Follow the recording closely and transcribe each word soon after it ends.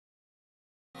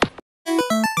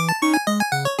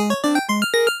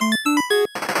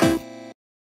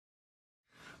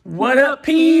What up,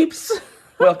 peeps?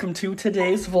 Welcome to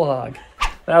today's vlog.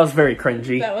 That was very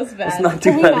cringy. That was bad. Let's not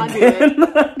do that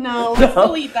again. No, let's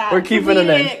delete that. We're keeping it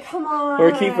in. Come on.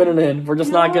 We're keeping it in. We're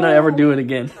just not gonna ever do it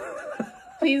again.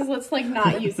 Please, let's like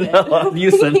not use it. No, I'm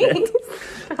using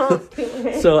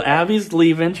it. So Abby's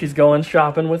leaving. She's going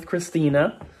shopping with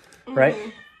Christina, right?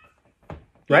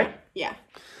 Right? Yeah.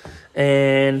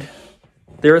 And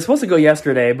they were supposed to go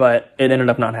yesterday, but it ended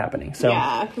up not happening. So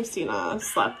yeah, Christina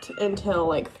slept until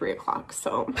like 3 o'clock.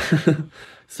 So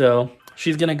so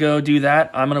she's gonna go do that.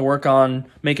 I'm gonna work on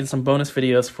making some bonus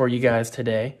videos for you guys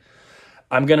today.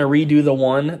 I'm gonna redo the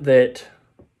one that,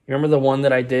 remember the one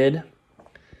that I did?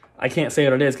 I can't say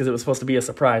what it is because it was supposed to be a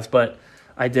surprise, but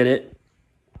I did it.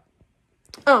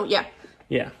 Oh yeah.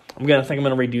 Yeah, I'm gonna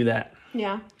redo that.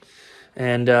 Yeah.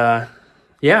 And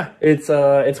yeah,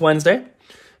 it's Wednesday,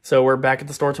 so we're back at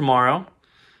the store tomorrow.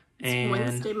 It's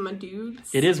Wednesday, my dudes.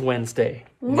 It is Wednesday,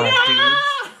 my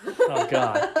dudes. Oh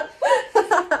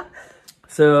god.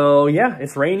 So yeah,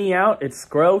 it's rainy out. It's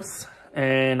gross,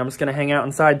 and I'm just gonna hang out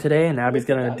inside today. And Abby's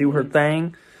gonna do her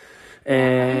thing.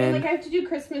 And I mean, like I have to do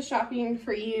Christmas shopping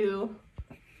for you.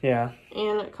 Yeah.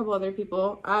 And a couple other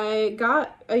people. I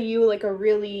got you like a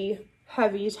really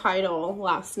heavy title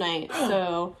last night,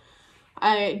 so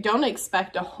I don't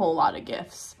expect a whole lot of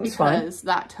gifts because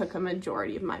that took a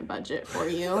majority of my budget for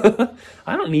you.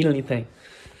 I don't need anything.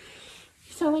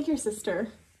 You sound like your sister.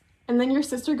 And then your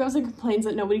sister goes and complains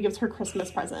that nobody gives her Christmas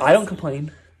presents. I don't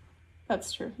complain.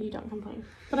 That's true. You don't complain.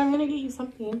 But I'm going to get you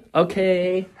something.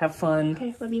 Okay. Have fun.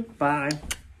 Okay. Love you. Bye.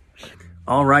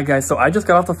 All right, guys. So I just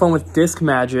got off the phone with Disc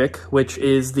Magic, which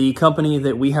is the company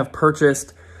that we have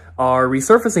purchased our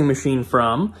resurfacing machine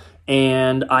from.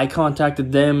 And I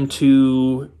contacted them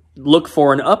to look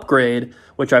for an upgrade,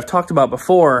 which I've talked about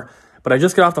before. But I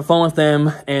just got off the phone with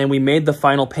them, and we made the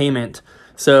final payment.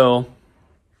 So,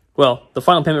 well, the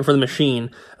final payment for the machine.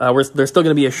 There's still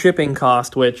going to be a shipping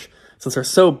cost, which, since they're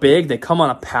so big, they come on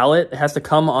a pallet. It has to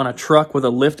come on a truck with a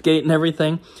lift gate and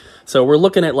everything. So we're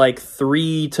looking at like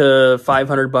 $300 to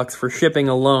 $500 for shipping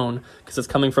alone because it's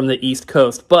coming from the East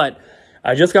Coast. But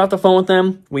I just got off the phone with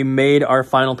them. We made our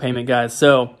final payment, guys.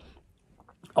 So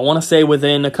I want to say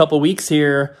within a couple weeks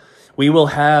here, we will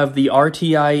have the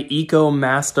RTI Eco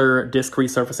Master disc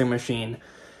resurfacing machine.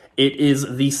 It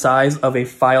is the size of a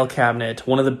file cabinet,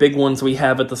 one of the big ones we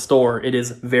have at the store. It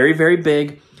is very, very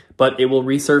big, but it will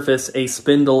resurface a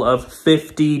spindle of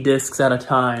 50 discs at a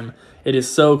time. It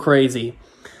is so crazy.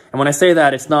 And when I say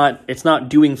that, it's not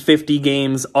doing 50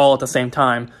 games all at the same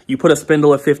time. You put a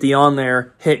spindle of 50 on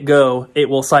there, hit go, it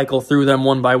will cycle through them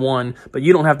one by one, but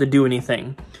you don't have to do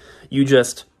anything. You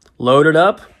just load it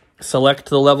up, select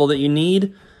the level that you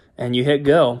need, and you hit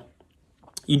go.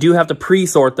 You do have to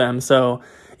pre-sort them, so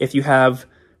if you have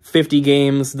 50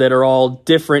 games that are all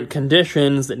different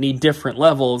conditions that need different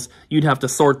levels, you'd have to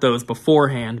sort those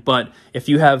beforehand. But if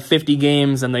you have 50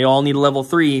 games and they all need a level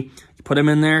 3, you put them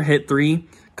in there, hit 3,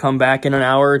 come back in an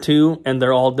hour or two, and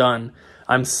they're all done.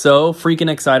 I'm so freaking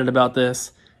excited about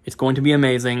this. It's going to be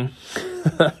amazing.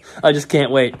 I just can't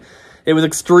wait. It was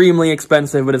extremely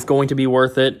expensive, but it's going to be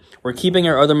worth it. We're keeping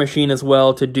our other machine as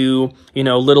well to do, you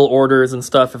know, little orders and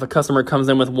stuff. If a customer comes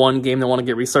in with one game they want to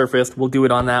get resurfaced, we'll do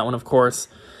it on that one, of course.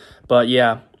 But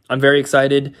yeah, I'm very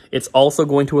excited. It's also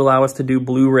going to allow us to do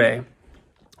Blu-ray,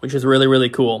 which is really, really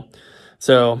cool.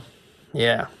 So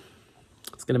yeah,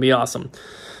 it's going to be awesome.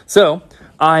 So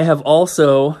I have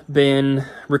also been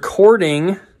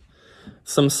recording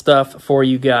some stuff for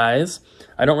you guys.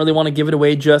 I don't really want to give it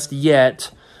away just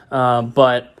yet,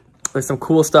 but there's some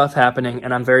cool stuff happening,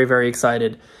 and I'm very, very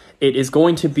excited. It is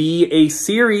going to be a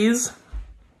series,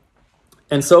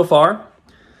 and so far,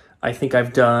 I think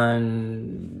I've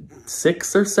done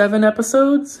 6 or 7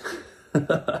 episodes.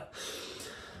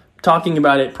 Talking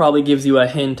about it probably gives you a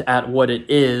hint at what it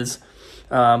is,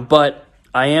 but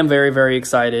I am very, very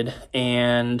excited,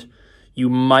 and you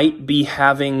might be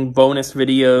having bonus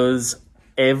videos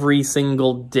every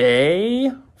single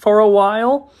day for a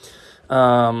while.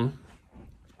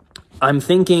 I'm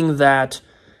thinking that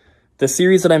the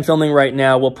series that I'm filming right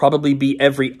now will probably be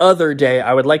every other day.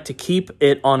 I would like to keep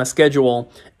it on a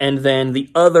schedule, and then the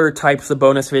other types of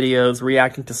bonus videos,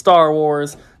 reacting to Star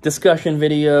Wars, discussion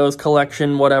videos,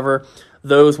 collection, whatever,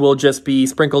 those will just be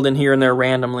sprinkled in here and there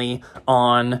randomly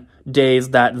on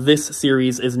days that this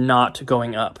series is not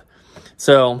going up.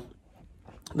 So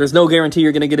there's no guarantee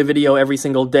you're going to get a video every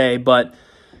single day, but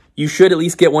you should at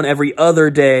least get one every other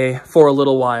day for a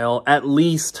little while, at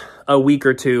least a week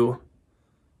or two.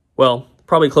 Well,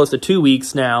 probably close to 2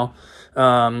 weeks now.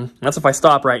 That's if I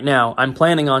stop right now. I'm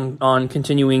planning on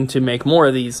continuing to make more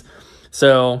of these.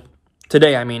 So,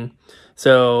 today, I mean.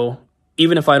 So,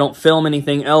 even if I don't film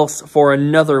anything else for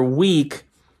another week,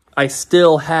 I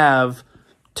still have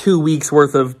 2 weeks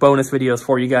worth of bonus videos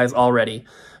for you guys already.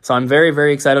 So I'm very,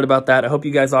 very excited about that. I hope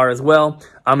you guys are as well.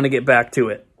 I'm going to get back to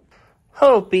it.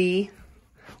 Hopi,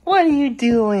 what are you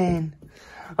doing?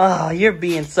 Oh, you're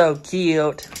being so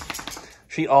cute.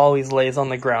 She always lays on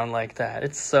the ground like that.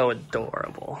 It's so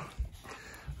adorable.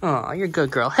 Oh, you're a good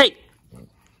girl. Hey!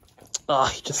 Oh,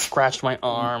 he just scratched my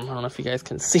arm. I don't know if you guys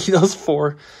can see those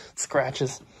 4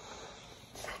 scratches.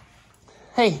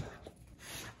 Hey!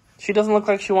 She doesn't look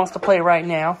like she wants to play right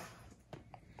now.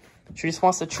 She just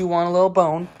wants to chew on a little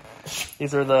bone.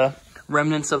 These are the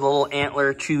remnants of the little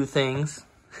antler chew things.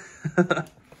 You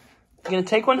gonna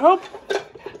take one, Hope?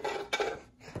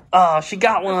 Oh, she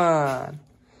got one.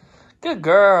 Good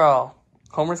girl.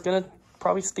 Homer's gonna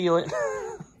probably steal it.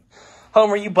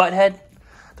 Homer, you butthead.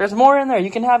 There's more in there.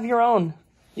 You can have your own.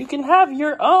 You can have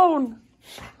your own.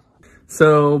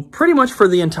 So pretty much for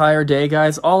the entire day,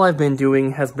 guys, all I've been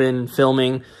doing has been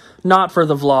filming, not for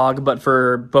the vlog, but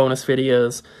for bonus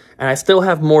videos. And I still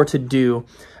have more to do.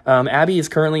 Abby is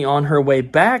currently on her way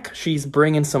back. She's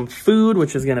bringing some food,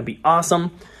 which is going to be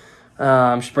awesome.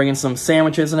 She's bringing some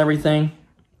sandwiches and everything.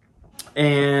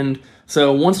 And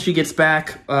so once she gets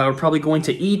back, we're probably going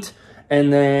to eat.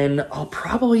 And then I'll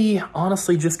probably,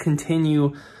 honestly, just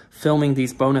continue filming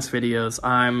these bonus videos.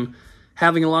 I'm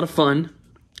having a lot of fun,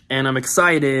 and I'm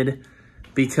excited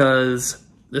because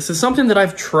this is something that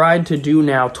I've tried to do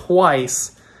now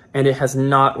twice, and it has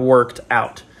not worked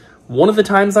out. One of the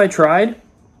times I tried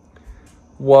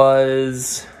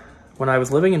was when I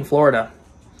was living in Florida.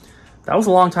 That was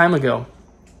a long time ago.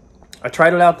 I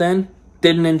tried it out then,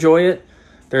 didn't enjoy it.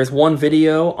 There's one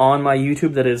video on my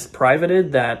YouTube that is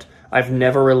privated that I've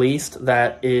never released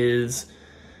that is,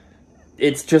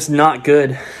 it's just not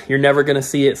good. You're never going to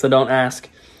see it, so don't ask.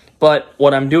 But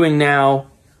what I'm doing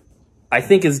now, I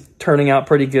think is turning out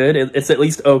pretty good. It's at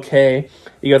least okay.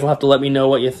 You guys will have to let me know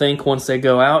what you think once they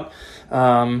go out.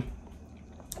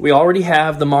 We already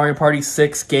have the Mario Party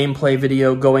 6 gameplay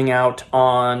video going out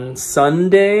on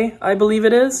Sunday, I believe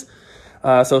it is.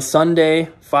 So Sunday,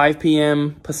 5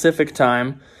 p.m. Pacific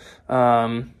time.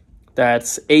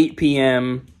 That's 8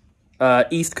 p.m.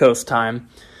 East Coast time.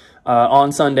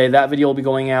 On Sunday, that video will be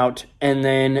going out. And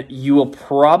then you will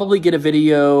probably get a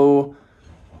video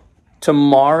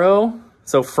tomorrow.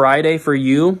 So Friday for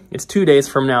you. It's 2 days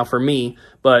from now for me.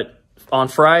 But on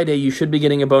Friday, you should be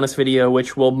getting a bonus video,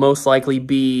 which will most likely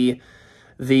be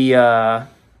the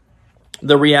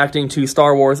reacting to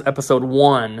Star Wars Episode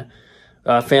 1,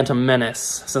 Phantom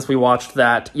Menace, since we watched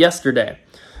that yesterday.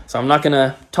 So I'm not going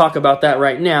to talk about that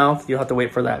right now. You'll have to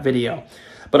wait for that video.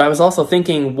 But I was also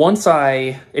thinking,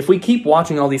 if we keep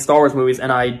watching all these Star Wars movies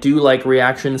and I do like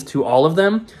reactions to all of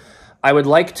them, I would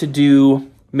like to do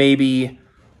maybe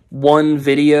one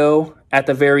video at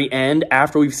the very end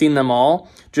after we've seen them all,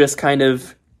 just kind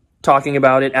of talking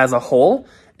about it as a whole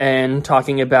and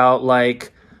talking about,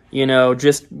 like, you know,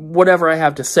 just whatever I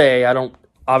have to say. I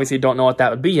obviously don't know what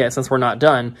that would be yet since we're not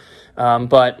done.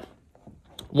 But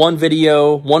one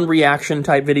video, one reaction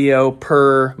type video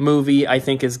per movie I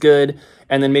think is good.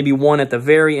 And then maybe one at the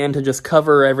very end to just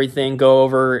cover everything, go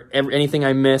over anything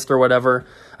I missed or whatever.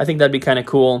 I think that'd be kind of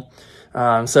cool.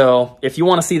 So if you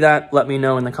want to see that, let me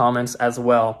know in the comments as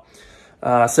well.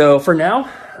 So for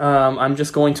now, I'm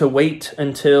just going to wait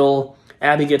until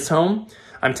Abby gets home.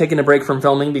 I'm taking a break from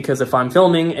filming because if I'm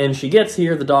filming and she gets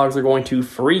here, the dogs are going to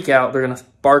freak out. They're going to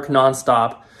bark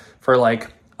nonstop for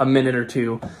like a minute or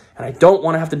two. And I don't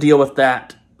want to have to deal with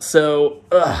that. So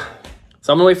I'm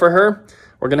going to wait for her.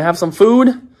 We're going to have some food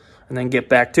and then get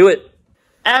back to it.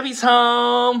 Abby's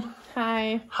home.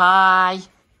 Hi. Hi.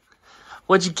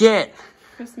 What'd you get?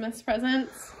 Christmas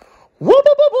presents.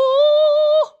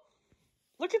 Woo-boo-boo-boo!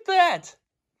 Look at that.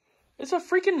 It's a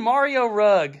freaking Mario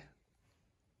rug.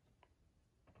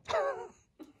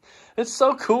 It's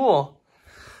so cool.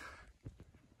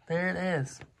 There it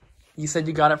is. You said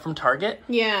you got it from Target?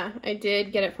 Yeah, I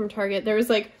did get it from Target.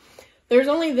 There's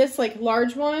only this, like,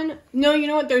 large one. No, you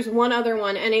know what? There's one other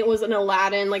one, and it was an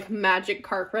Aladdin, like, magic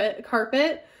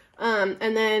carpet. And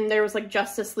then there was, like,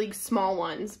 Justice League small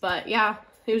ones. But, yeah,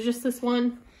 it was just this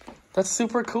one. That's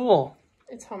super cool.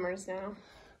 It's Homer's now.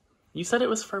 You said it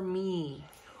was for me.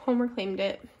 Homer claimed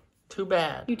it. Too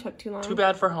bad. You took too long. Too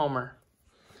bad for Homer.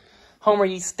 Homer,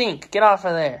 you stink. Get off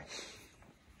of there.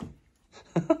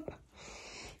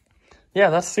 Yeah,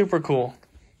 that's super cool.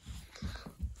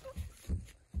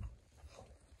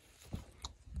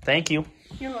 Thank you.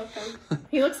 You're welcome.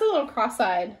 He looks a little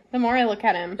cross-eyed the more I look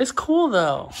at him. It's cool,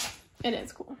 though. It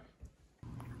is cool.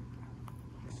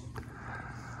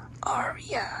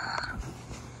 Aria.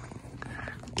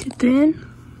 Kitten.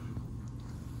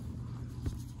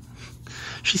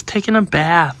 She's taking a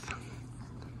bath.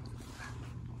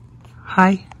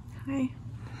 Hi. Hi.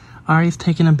 Ari's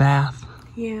taking a bath.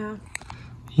 Yeah.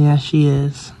 Yeah, she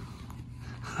is.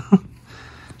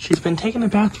 She's been taking a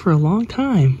bath for a long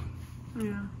time.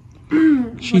 Yeah.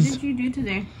 What did you do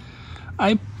today?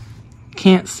 I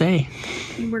can't say.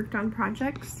 You worked on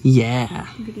projects? Yeah.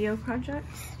 Video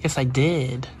projects? Yes, I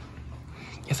did.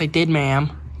 Yes, I did,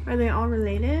 ma'am. Are they all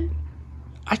related?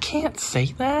 I can't say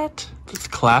that. It's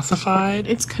classified.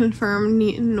 It's confirmed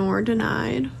nor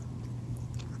denied.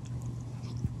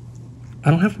 I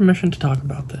don't have permission to talk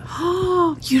about this.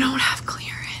 Oh, you don't have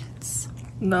clearance.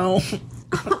 No.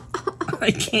 I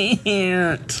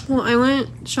can't. Well, I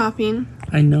went shopping.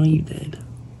 I know you did.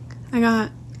 I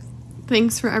got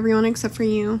things for everyone except for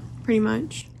you, pretty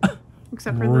much.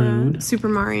 Except for Rude. the Super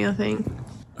Mario thing.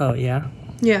 Oh, yeah?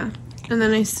 Yeah. And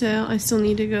then I still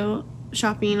need to go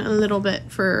shopping a little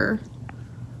bit for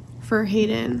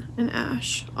Hayden and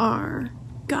Ash, our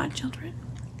godchildren.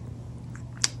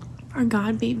 Our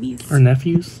god babies. Our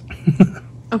nephews?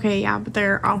 Okay, yeah, but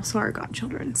they're also our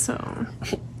godchildren, so.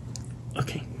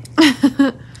 Okay.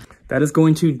 That is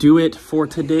going to do it for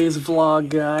today's vlog,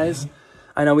 guys.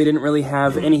 I know we didn't really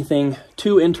have anything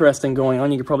too interesting going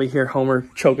on. You could probably hear Homer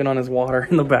choking on his water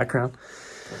in the background.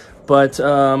 But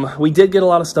we did get a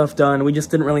lot of stuff done. We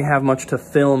just didn't really have much to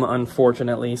film,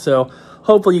 unfortunately. So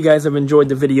hopefully you guys have enjoyed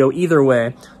the video either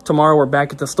way. Tomorrow we're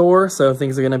back at the store, so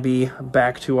things are going to be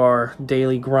back to our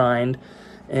daily grind.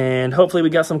 And hopefully we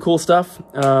got some cool stuff.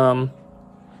 We're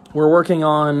working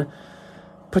on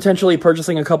potentially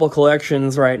purchasing a couple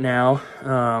collections right now.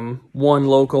 One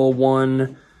local,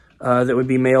 one that would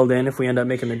be mailed in if we end up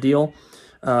making the deal.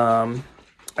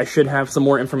 I should have some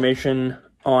more information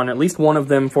on at least one of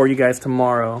them for you guys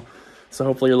tomorrow. So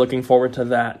hopefully you're looking forward to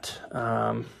that.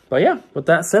 But yeah, with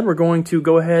that said, we're going to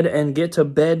go ahead and get to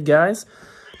bed, guys.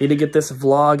 Need to get this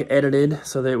vlog edited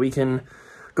so that we can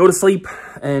go to sleep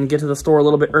and get to the store a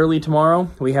little bit early tomorrow.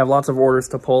 We have lots of orders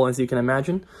to pull, as you can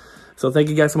imagine. So thank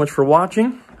you guys so much for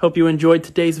watching. Hope you enjoyed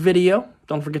today's video.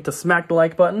 Don't forget to smack the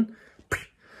like button.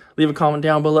 Leave a comment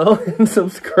down below and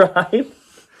subscribe.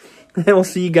 And we'll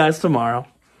see you guys tomorrow.